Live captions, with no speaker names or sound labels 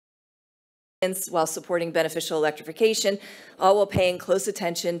while supporting beneficial electrification, all while paying close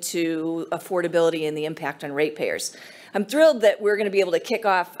attention to affordability and the impact on ratepayers. I'm thrilled that we're going to be able to kick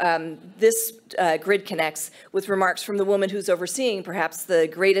off this gridCONNEXT with remarks from the woman who's overseeing perhaps the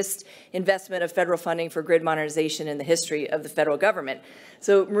greatest investment of federal funding for grid modernization in the history of the federal government.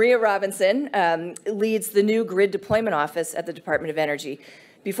 So Maria Robinson leads the new Grid Deployment Office at the Department of Energy.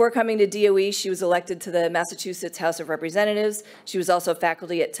 Before coming to DOE, she was elected to the Massachusetts House of Representatives. She was also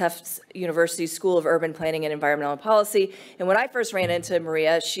faculty at Tufts University School of Urban Planning and Environmental Policy. And when I first ran into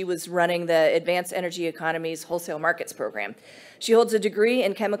Maria, she was running the Advanced Energy Economies Wholesale Markets Program. She holds a degree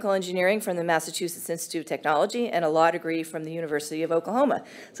in chemical engineering from the Massachusetts Institute of Technology and a law degree from the University of Oklahoma.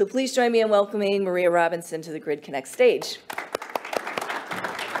 So please join me in welcoming Maria Robinson to the gridCONNEXT stage.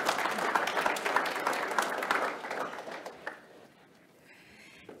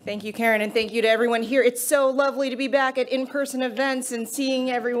 Thank you, Karen, and thank you to everyone here. It's so lovely to be back at in-person events and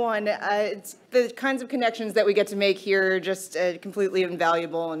seeing everyone. It's the kinds of connections that we get to make here are just completely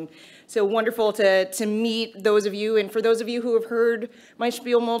invaluable, and so wonderful to meet those of you. And for those of you who have heard my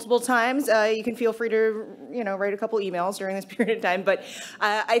spiel multiple times, you can feel free to write a couple emails during this period of time. But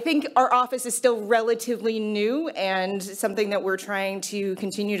I think our office is still relatively new and something that we're trying to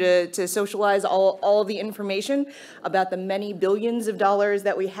continue to socialize all the information about the many billions of dollars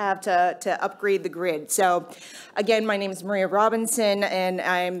that we have to upgrade the grid. So again, my name is Maria Robinson, and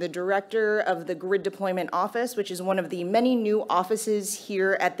I'm the director of the Grid Deployment Office, which is one of the many new offices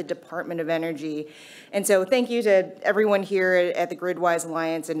here at the Department of Energy. And so thank you to everyone here at the GridWise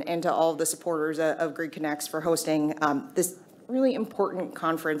Alliance and to all of the supporters of gridCONNEXT for hosting this really important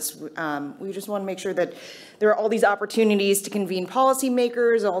conference. We just want to make sure that there are all these opportunities to convene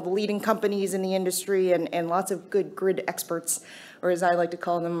policymakers, all the leading companies in the industry, and lots of good grid experts, or as I like to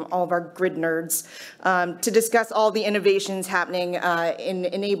call them, all of our grid nerds, to discuss all the innovations happening in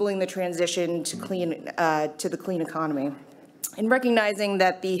enabling the transition to the clean economy. And recognizing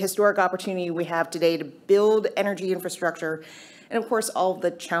that the historic opportunity we have today to build energy infrastructure, and of course all of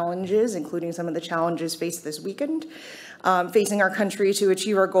the challenges, including some of the challenges faced this weekend, facing our country to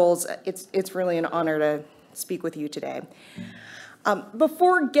achieve our goals, it's really an honor to speak with you today.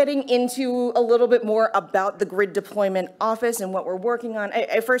 Before getting into a little bit more about the Grid Deployment Office and what we're working on,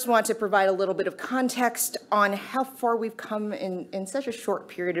 I first want to provide a little bit of context on how far we've come in such a short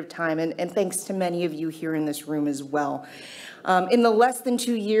period of time, and thanks to many of you here in this room as well. In the less than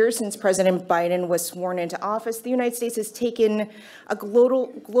 2 years since President Biden was sworn into office, the United States has taken a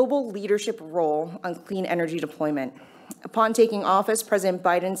global leadership role on clean energy deployment. Upon taking office, President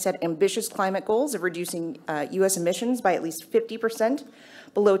Biden set ambitious climate goals of reducing U.S. emissions by at least 50%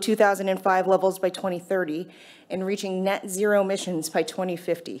 below 2005 levels by 2030 and reaching net zero emissions by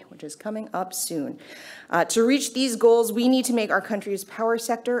 2050, which is coming up soon. To reach these goals, we need to make our country's power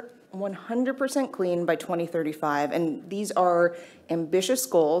sector 100% clean by 2035, and these are ambitious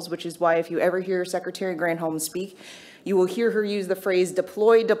goals, which is why if you ever hear Secretary Granholm speak, you will hear her use the phrase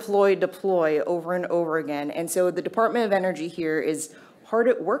deploy, deploy, deploy over and over again. And so the Department of Energy here is hard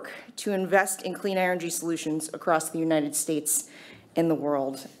at work to invest in clean energy solutions across the United States and the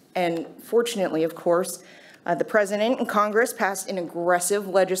world. And fortunately, of course, the President and Congress passed an aggressive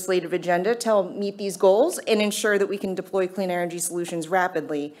legislative agenda to help meet these goals and ensure that we can deploy clean energy solutions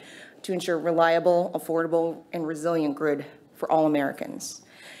rapidly to ensure reliable, affordable, and resilient grid for all Americans.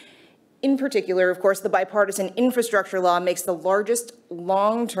 In particular, of course, the bipartisan infrastructure law makes the largest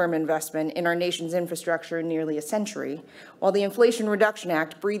long-term investment in our nation's infrastructure in nearly a century, while the Inflation Reduction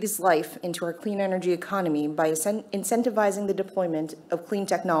Act breathes life into our clean energy economy by incentivizing the deployment of clean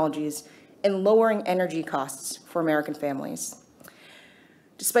technologies and lowering energy costs for American families.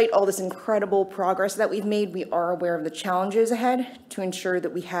 Despite all this incredible progress that we've made, we are aware of the challenges ahead to ensure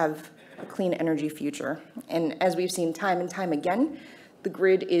that we have a clean energy future. And as we've seen time and time again, the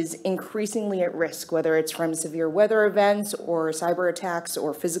grid is increasingly at risk, whether it's from severe weather events or cyber attacks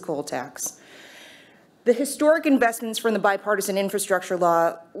or physical attacks. The historic investments from the bipartisan infrastructure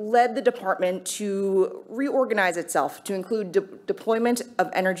law led the department to reorganize itself to include deployment of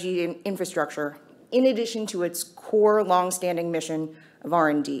energy and infrastructure, in addition to its core longstanding mission of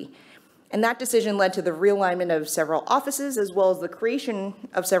R&D. And that decision led to the realignment of several offices, as well as the creation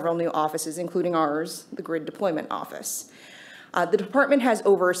of several new offices, including ours, the Grid Deployment Office. The department has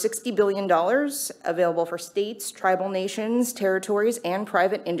over $60 billion available for states, tribal nations, territories, and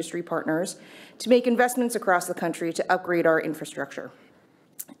private industry partners to make investments across the country to upgrade our infrastructure.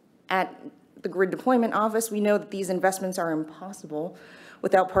 At the Grid Deployment Office, we know that these investments are impossible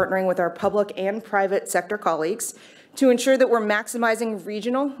without partnering with our public and private sector colleagues to ensure that we're maximizing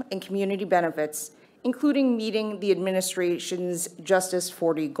regional and community benefits, including meeting the administration's Justice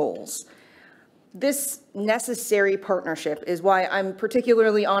 40 goals. This necessary partnership is why I'm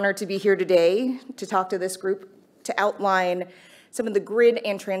particularly honored to be here today to talk to this group to outline some of the grid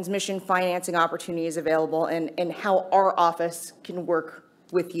and transmission financing opportunities available and how our office can work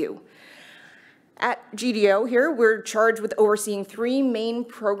with you. At GDO here, we're charged with overseeing 3 main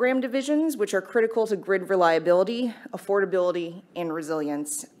program divisions, which are critical to grid reliability, affordability, and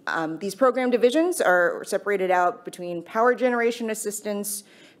resilience. These program divisions are separated out between power generation assistance,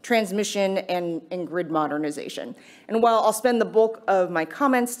 transmission, and grid modernization. And while I'll spend the bulk of my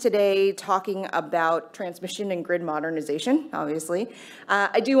comments today talking about transmission and grid modernization, obviously,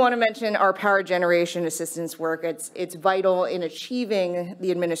 I do want to mention our power generation assistance work. It's vital in achieving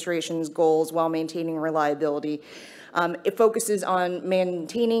the administration's goals while maintaining reliability. It focuses on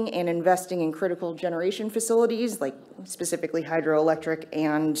maintaining and investing in critical generation facilities, like specifically hydroelectric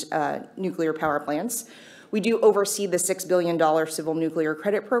and nuclear power plants. We do oversee the $6 billion civil nuclear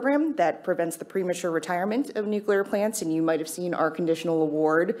credit program that prevents the premature retirement of nuclear plants, and you might have seen our conditional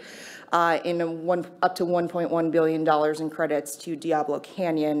award up to $1.1 billion in credits to Diablo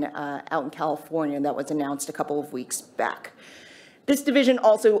Canyon out in California that was announced a couple of weeks back. This division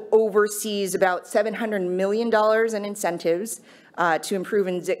also oversees about $700 million in incentives to improve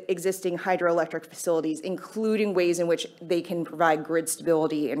existing hydroelectric facilities, including ways in which they can provide grid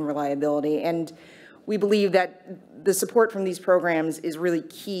stability and reliability. And we believe that the support from these programs is really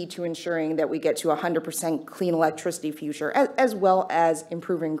key to ensuring that we get to 100% clean electricity future, as well as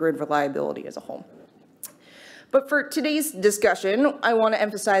improving grid reliability as a whole. But for today's discussion, I want to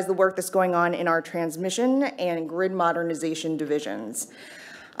emphasize the work that's going on in our transmission and grid modernization divisions.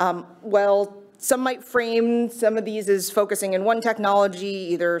 Well, some might frame some of these as focusing in one technology,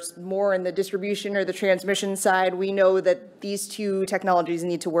 either more in the distribution or the transmission side. We know that these 2 technologies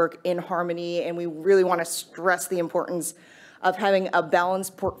need to work in harmony, and we really want to stress the importance of having a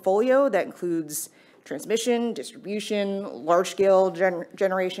balanced portfolio that includes transmission, distribution, large-scale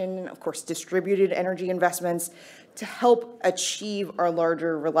generation, of course, distributed energy investments to help achieve our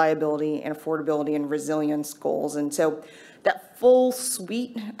larger reliability and affordability and resilience goals. And so that full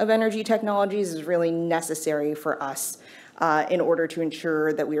suite of energy technologies is really necessary for us in order to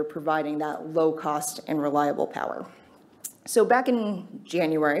ensure that we are providing that low cost and reliable power. So back in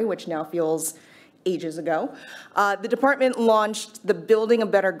January, which now feels ages ago, the department launched the Building a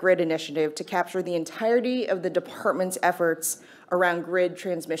Better Grid initiative to capture the entirety of the department's efforts around grid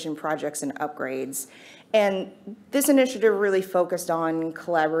transmission projects and upgrades. And this initiative really focused on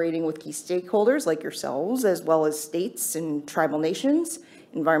collaborating with key stakeholders like yourselves, as well as states and tribal nations,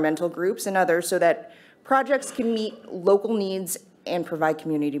 environmental groups, and others, so that projects can meet local needs and provide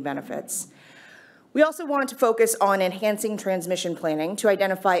community benefits. We also want to focus on enhancing transmission planning to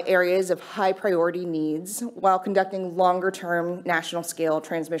identify areas of high priority needs while conducting longer-term national-scale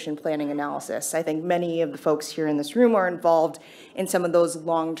transmission planning analysis. I think many of the folks here in this room are involved in some of those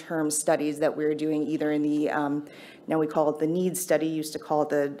long-term studies that we're doing, either in the, now we call it the needs study, used to call it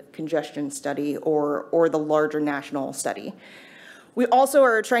the congestion study, or the larger national study. We also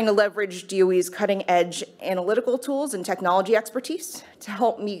are trying to leverage DOE's cutting-edge analytical tools and technology expertise to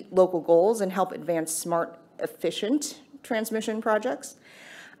help meet local goals and help advance smart, efficient transmission projects.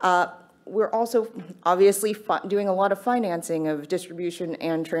 We're also obviously doing a lot of financing of distribution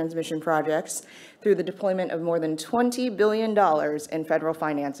and transmission projects through the deployment of more than $20 billion in federal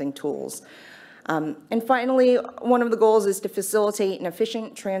financing tools. And finally, one of the goals is to facilitate an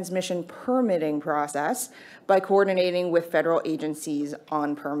efficient transmission permitting process by coordinating with federal agencies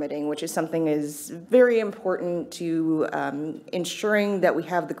on permitting, which is something is very important to ensuring that we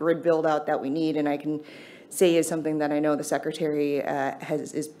have the grid build out that we need. And I can say is something that I know the Secretary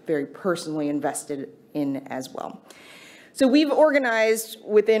is very personally invested in as well. So we've organized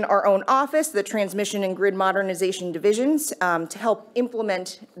within our own office the transmission and grid modernization divisions to help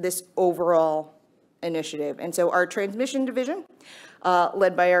implement this overall initiative. And so our transmission division,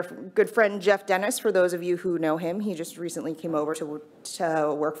 led by our good friend Jeff Dennis, for those of you who know him, he just recently came over to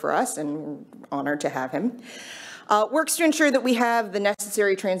work for us, and we're honored to have him, works to ensure that we have the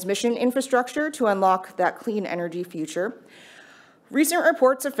necessary transmission infrastructure to unlock that clean energy future. Recent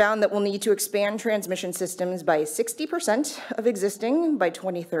reports have found that we'll need to expand transmission systems by 60% of existing by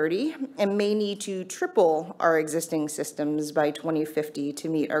 2030, and may need to triple our existing systems by 2050 to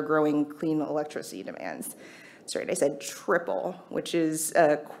meet our growing clean electricity demands. That's right, I said triple, which is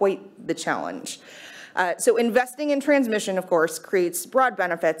quite the challenge. So investing in transmission, of course, creates broad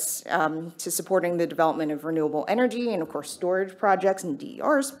benefits to supporting the development of renewable energy and, of course, storage projects and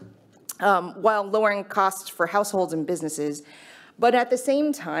DERs, while lowering costs for households and businesses But at the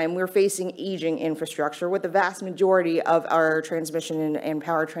same time, we're facing aging infrastructure with the vast majority of our transmission and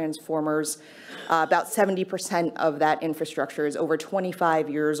power transformers. About 70% of that infrastructure is over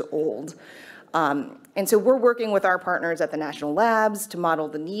 25 years old. And so we're working with our partners at the national labs to model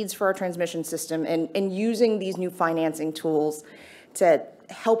the needs for our transmission system and using these new financing tools to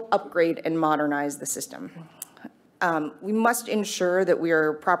help upgrade and modernize the system. We must ensure that we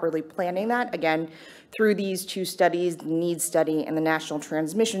are properly planning that, again, through these two studies, the needs study and the National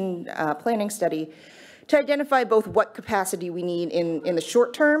Transmission Planning Study, to identify both what capacity we need in the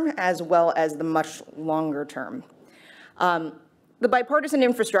short term as well as the much longer term. The Bipartisan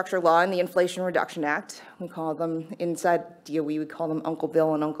Infrastructure Law and the Inflation Reduction Act, we call them, inside DOE, we call them Uncle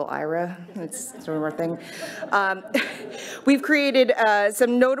Bill and Uncle Ira. It's sort of our thing. We've created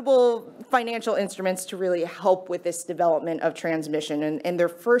some notable financial instruments to really help with this development of transmission, and they're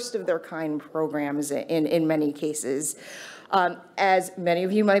first of their kind programs in many cases. As many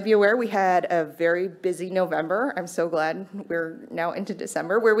of you might be aware, we had a very busy November. I'm so glad we're now into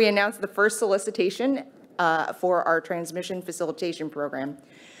December, where we announced the first solicitation for our transmission facilitation program,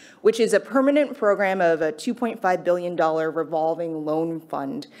 which is a permanent program of a $2.5 billion revolving loan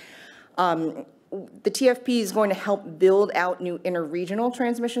fund. The TFP is going to help build out new interregional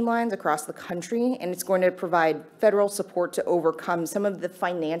transmission lines across the country, and it's going to provide federal support to overcome some of the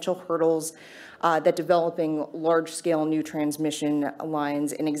financial hurdles that developing large-scale new transmission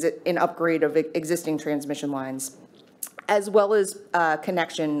lines and upgrade of existing transmission lines, as well as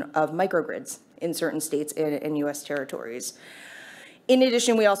connection of microgrids in certain states and U.S. territories. In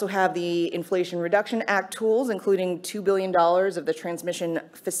addition, we also have the Inflation Reduction Act tools, including $2 billion of the Transmission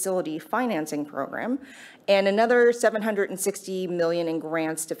Facility Financing Program, and another $760 million in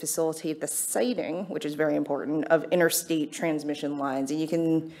grants to facilitate the siting, which is very important, of interstate transmission lines. And you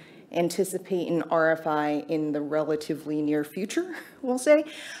can anticipate an RFI in the relatively near future, we'll say,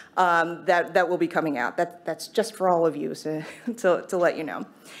 that will be coming out. That's just for all of you, so to let you know.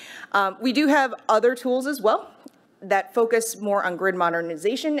 We do have other tools as well that focus more on grid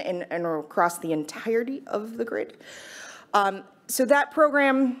modernization and across the entirety of the grid. So that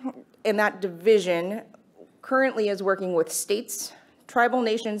program and that division currently is working with states, tribal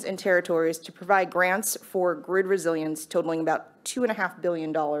nations, and territories to provide grants for grid resilience totaling about $2.5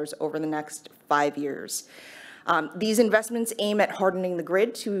 billion over the next 5 years. These investments aim at hardening the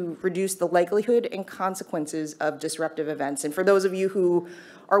grid to reduce the likelihood and consequences of disruptive events. And for those of you who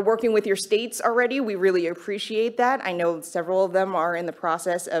are working with your states already, we really appreciate that. I know several of them are in the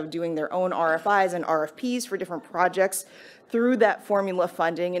process of doing their own RFIs and RFPs for different projects through that formula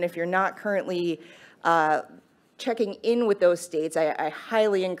funding. And if you're not currently checking in with those states, I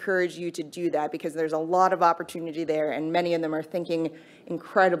highly encourage you to do that, because there's a lot of opportunity there, and many of them are thinking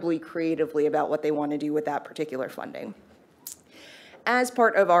incredibly creatively about what they want to do with that particular funding. As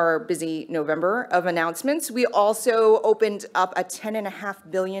part of our busy November of announcements, we also opened up a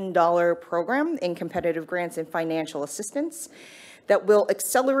 $10.5 billion program in competitive grants and financial assistance that will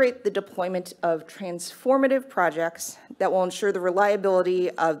accelerate the deployment of transformative projects that will ensure the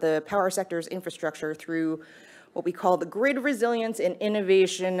reliability of the power sector's infrastructure through what we call the Grid Resilience and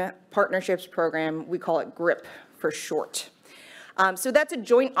Innovation Partnerships Program. We call it GRIP for short. So that's a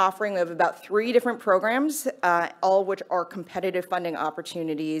joint offering of about 3 different programs, all of which are competitive funding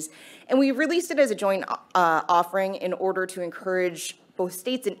opportunities. And we released it as a joint offering in order to encourage both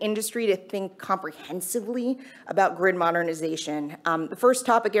states and industry to think comprehensively about grid modernization. The first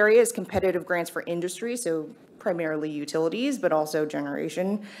topic area is competitive grants for industry, so primarily utilities, but also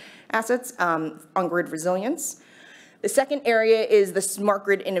generation assets on grid resilience. The second area is the Smart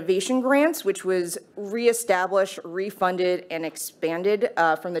Grid Innovation Grants, which was reestablished, refunded, and expanded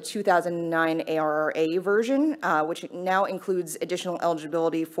from the 2009 ARRA version, which now includes additional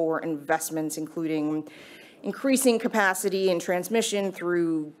eligibility for investments, including increasing capacity and transmission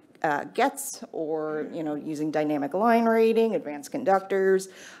through GETs, or using dynamic line rating, advanced conductors,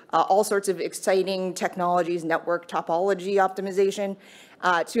 all sorts of exciting technologies, network topology optimization,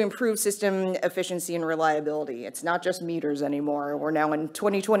 to improve system efficiency and reliability. It's not just meters anymore. We're now in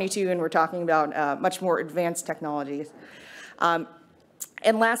 2022, and we're talking about much more advanced technologies. And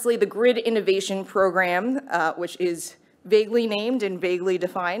lastly, the Grid Innovation Program, which is vaguely named and vaguely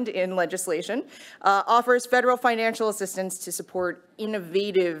defined in legislation, offers federal financial assistance to support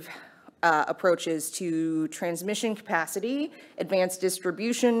innovative approaches to transmission capacity, advanced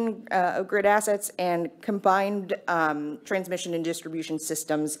distribution of grid assets, and combined transmission and distribution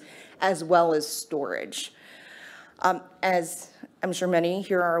systems, as well as storage. As I'm sure many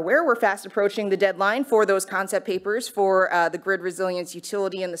here are aware, we're fast approaching the deadline for those concept papers for the Grid Resilience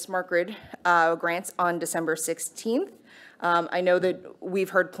Utility and the Smart Grid grants on December 16th. I know that we've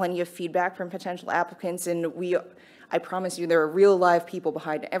heard plenty of feedback from potential applicants, and I promise you there are real live people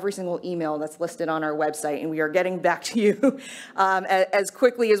behind every single email that's listed on our website, and we are getting back to you as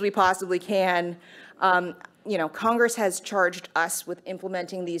quickly as we possibly can. Congress has charged us with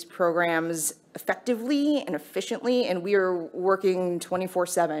implementing these programs effectively and efficiently, and we are working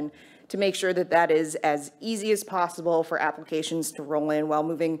 24/7 to make sure that that is as easy as possible for applications to roll in while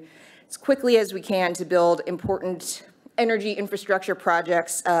moving as quickly as we can to build important energy infrastructure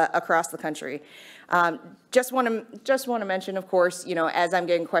projects across the country. Just want to mention, of course, as I'm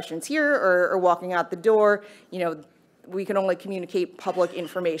getting questions here or walking out the door, we can only communicate public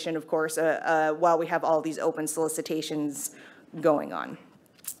information, of course, while we have all these open solicitations going on.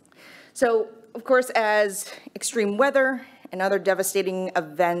 So, of course, as extreme weather and other devastating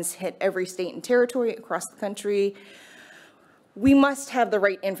events hit every state and territory across the country, we must have the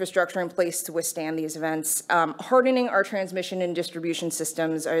right infrastructure in place to withstand these events. Hardening our transmission and distribution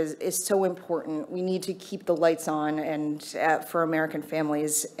systems is so important. We need to keep the lights on and for American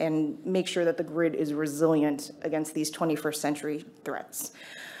families and make sure that the grid is resilient against these 21st century threats.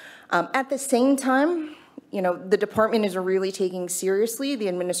 At the same time, the department is really taking seriously the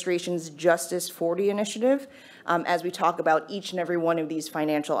administration's Justice 40 initiative as we talk about each and every one of these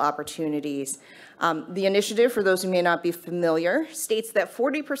financial opportunities. The initiative, for those who may not be familiar, states that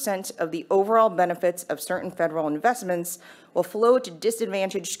 40% of the overall benefits of certain federal investments will flow to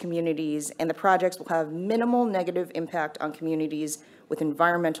disadvantaged communities, and the projects will have minimal negative impact on communities with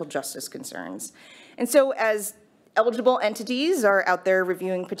environmental justice concerns. And so as eligible entities are out there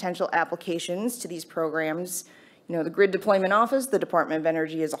reviewing potential applications to these programs, the Grid Deployment Office, the Department of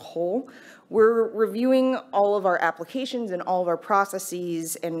Energy as a whole, we're reviewing all of our applications and all of our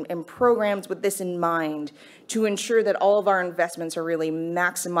processes and programs with this in mind to ensure that all of our investments are really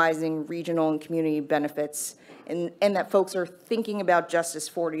maximizing regional and community benefits and that folks are thinking about Justice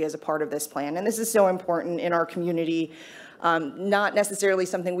 40 as a part of this plan. And this is so important in our community. Not necessarily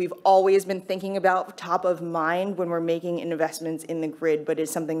something we've always been thinking about top of mind when we're making investments in the grid, but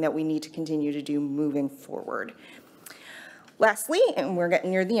it's something that we need to continue to do moving forward. Lastly, and we're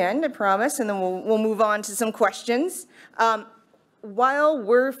getting near the end, I promise, and then we'll move on to some questions. While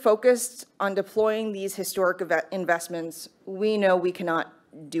we're focused on deploying these historic investments, we know we cannot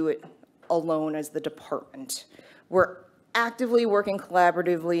do it alone as the department. We're actively working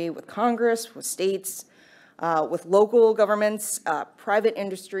collaboratively with Congress, with states, with local governments, private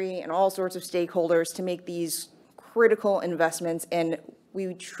industry, and all sorts of stakeholders to make these critical investments. And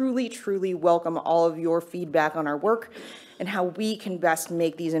we truly, truly welcome all of your feedback on our work and how we can best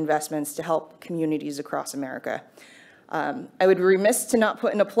make these investments to help communities across America. I would be remiss to not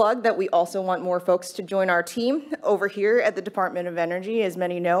put in a plug that we also want more folks to join our team over here at the Department of Energy. As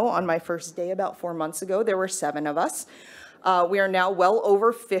many know, on my first day about 4 months ago, there were 7 of us. We are now well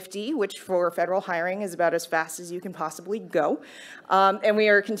over 50, which for federal hiring is about as fast as you can possibly go. And we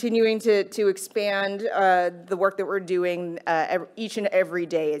are continuing to expand the work that we're doing each and every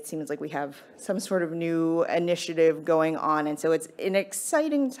day. It seems like we have some sort of new initiative going on. And so it's an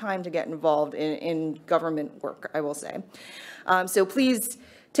exciting time to get involved in government work, I will say. So please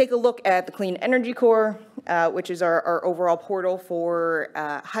take a look at the Clean Energy Corps, which is our overall portal for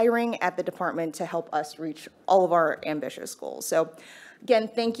hiring at the department to help us reach all of our ambitious goals. So again,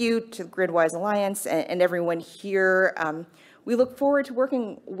 thank you to the GridWise Alliance and everyone here. We look forward to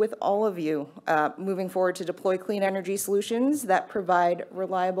working with all of you moving forward to deploy clean energy solutions that provide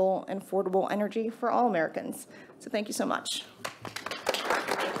reliable and affordable energy for all Americans. So thank you so much.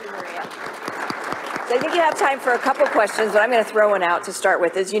 So I think you have time for a couple questions, but I'm going to throw one out to start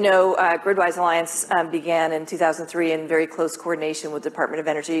with. As you know, GridWise Alliance began in 2003 in very close coordination with the Department of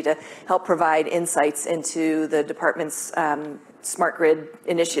Energy to help provide insights into the department's smart grid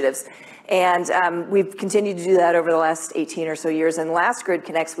initiatives. And we've continued to do that over the last 18 or so years. And last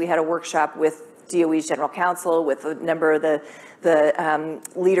gridCONNEXT, we had a workshop with DOE's general counsel, with a number of the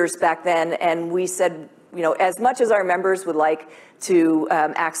leaders back then, and we said, as much as our members would like to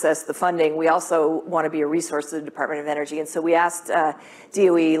access the funding, we also want to be a resource to the Department of Energy. And so we asked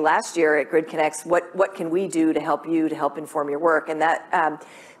DOE last year at gridCONNEXT, what can we do to help you, to help inform your work? And that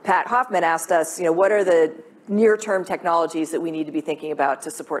Pat Hoffman asked us, what are the near-term technologies that we need to be thinking about to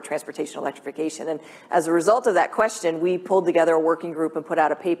support transportation electrification? And as a result of that question, we pulled together a working group and put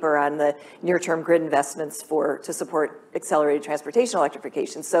out a paper on the near-term grid investments to support accelerated transportation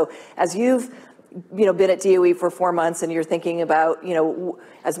electrification. So as you've been at DOE for 4 months and you're thinking about,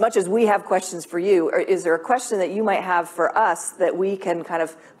 as much as we have questions for you, is there a question that you might have for us that we can kind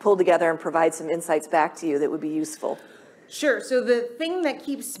of pull together and provide some insights back to you that would be useful? Sure. So the thing that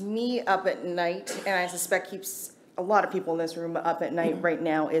keeps me up at night, and I suspect keeps a lot of people in this room up at night right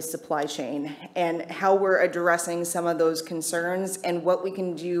now is supply chain, and how we're addressing some of those concerns and what we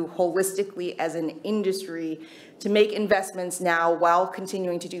can do holistically as an industry to make investments now while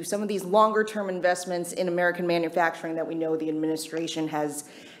continuing to do some of these longer term investments in American manufacturing that we know the administration has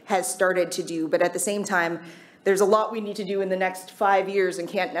started to do. But at the same time, there's a lot we need to do in the next 5 years and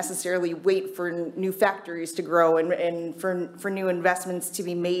can't necessarily wait for new factories to grow and for new investments to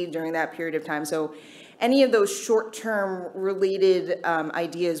be made during that period of time. So any of those short-term related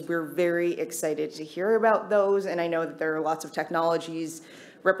ideas, we're very excited to hear about those. And I know that there are lots of technologies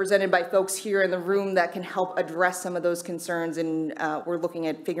represented by folks here in the room that can help address some of those concerns. And we're looking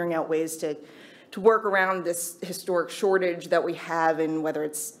at figuring out ways to work around this historic shortage that we have, in whether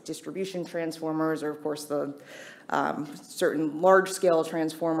it's distribution transformers or, of course, the certain large-scale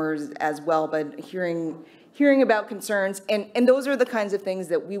transformers as well. But hearing about concerns, and those are the kinds of things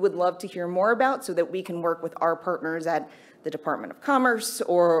that we would love to hear more about, so that we can work with our partners at the Department of Commerce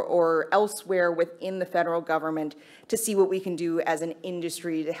or elsewhere within the federal government to see what we can do as an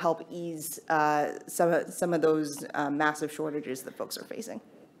industry to help ease some of those massive shortages that folks are facing.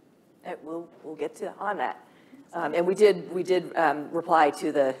 We'll get to on that, and we did reply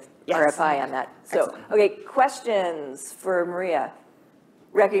to the RFI on that. So, excellent. Okay, questions for Maria,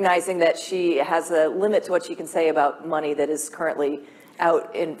 recognizing that she has a limit to what she can say about money that is currently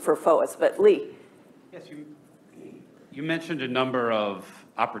out for FOAS. But Lee. Yes, you mentioned a number of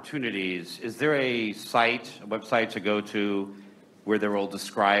opportunities. Is there a website to go to where they're all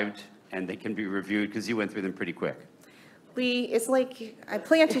described and they can be reviewed? Because you went through them pretty quick. Lee, it's like I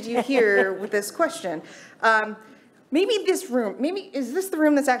planted you here with this question. Maybe is this the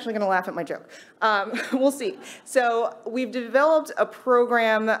room that's actually going to laugh at my joke? We'll see. So we've developed a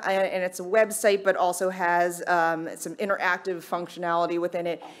program, and it's a website, but also has some interactive functionality within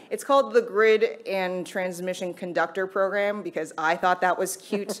it. It's called the Grid and Transmission Conductor Program, because I thought that was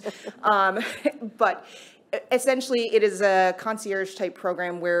cute. But essentially, it is a concierge type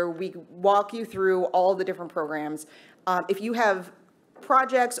program where we walk you through all the different programs. If you have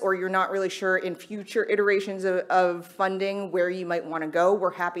projects or you're not really sure in future iterations of funding where you might want to go,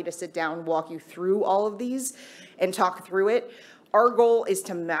 we're happy to sit down, walk you through all of these and talk through it. Our goal is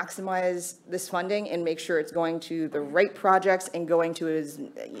to maximize this funding and make sure it's going to the right projects and going to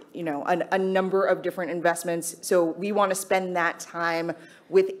a number of different investments. So we want to spend that time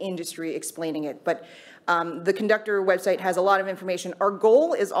with industry explaining it. But the Conductor website has a lot of information. Our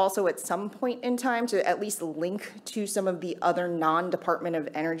goal is also at some point in time to at least link to some of the other non-Department of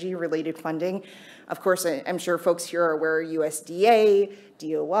Energy related funding. Of course, I'm sure folks here are aware USDA,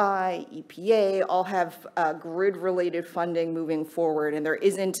 DOI, EPA all have grid related funding moving forward, and there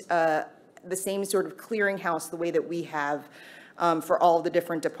isn't the same sort of clearinghouse the way that we have for all the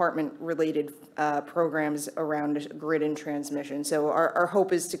different department-related programs around grid and transmission. So our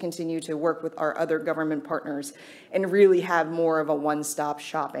hope is to continue to work with our other government partners and really have more of a one-stop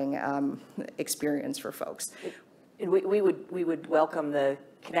shopping experience for folks. And we would welcome the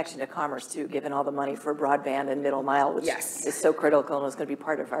connection to commerce too, given all the money for broadband and middle mile, which is so critical and is going to be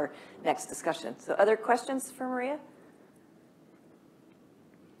part of our next discussion. So other questions for Maria?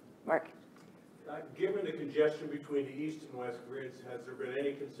 Mark? Given the congestion between the east and west grids, has there been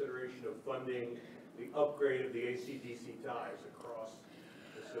any consideration of funding the upgrade of the AC/DC ties across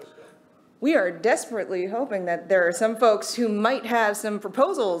the system? We are desperately hoping that there are some folks who might have some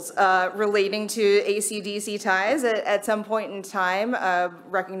proposals relating to AC/DC ties at some point in time,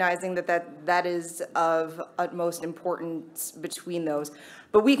 recognizing that is of utmost importance between those.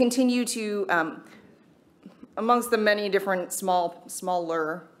 But we continue to, amongst the many different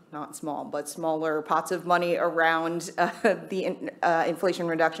smaller pots of money around the Inflation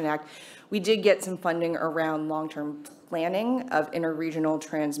Reduction Act, we did get some funding around long-term planning of interregional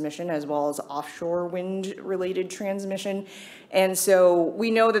transmission as well as offshore wind-related transmission. And so we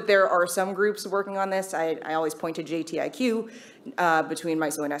know that there are some groups working on this. I always point to JTIQ between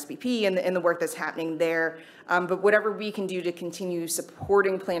MISO and SPP and the work that's happening there. But whatever we can do to continue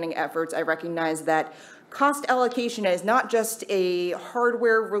supporting planning efforts, I recognize that cost allocation is not just a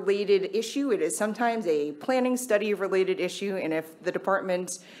hardware-related issue, it is sometimes a planning study-related issue, and if the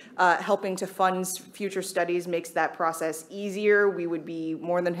department helping to fund future studies makes that process easier, we would be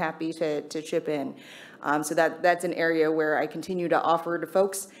more than happy to chip in. So that's an area where I continue to offer to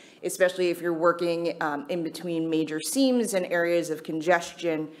folks, especially if you're working in between major seams and areas of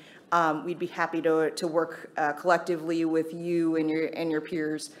congestion. We'd be happy to work collectively with you and your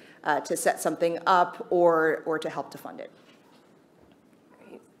peers to set something up or to help to fund it.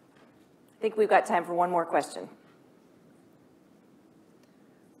 Great. I think we've got time for one more question.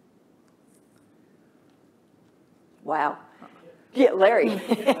 Wow. Yeah, Larry.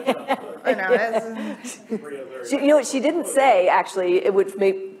 I know. You know what she didn't say, actually, it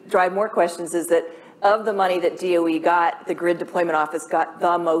would drive more questions, is that of the money that DOE got, the grid deployment office got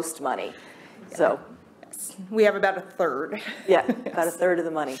the most money. So, We have about a third. yeah, about a third of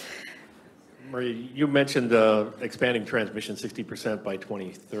the money. Maria, you mentioned expanding transmission 60% by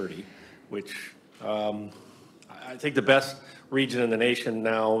 2030, which I think the best region in the nation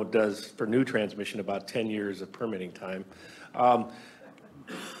now does for new transmission about 10 years of permitting time.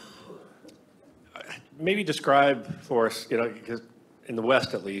 Maybe describe for us, you know, because in the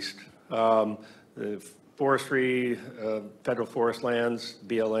West at least, the forestry, federal forest lands,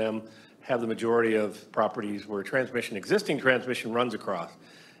 BLM, have the majority of properties where existing transmission runs across.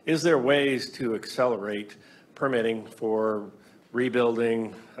 Is there ways to accelerate permitting for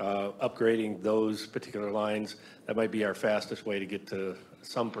rebuilding, upgrading those particular lines? That might be our fastest way to get to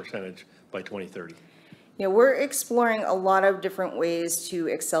some percentage by 2030. Yeah, we're exploring a lot of different ways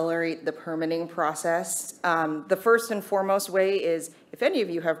to accelerate the permitting process. The first and foremost way is if any of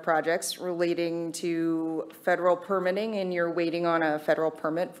you have projects relating to federal permitting and you're waiting on a federal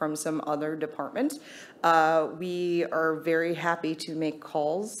permit from some other department, we are very happy to make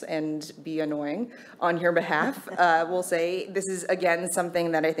calls and be annoying on your behalf. We'll say this is, again,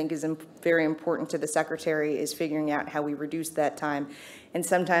 something that I think is very important to the Secretary, is figuring out how we reduce that time. And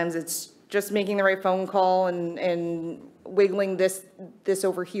sometimes it's just making the right phone call and wiggling this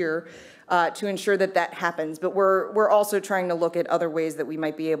over here to ensure that that happens. But we're also trying to look at other ways that we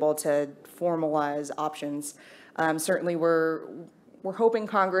might be able to formalize options. Certainly we're hoping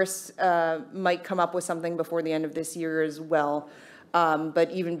Congress might come up with something before the end of this year as well.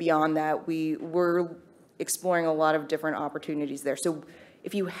 But even beyond that, we're exploring a lot of different opportunities there. So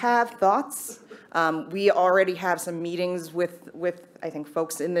if you have thoughts, we already have some meetings with I think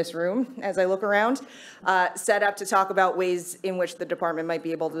folks in this room, as I look around, set up to talk about ways in which the department might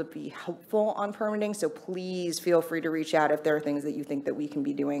be able to be helpful on permitting. So please feel free to reach out if there are things that you think that we can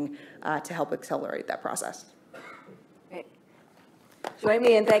be doing to help accelerate that process. Great. Join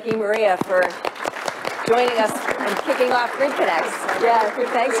me in thanking Maria for joining us and kicking off gridCONNEXT.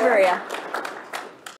 Yeah, thanks, Maria.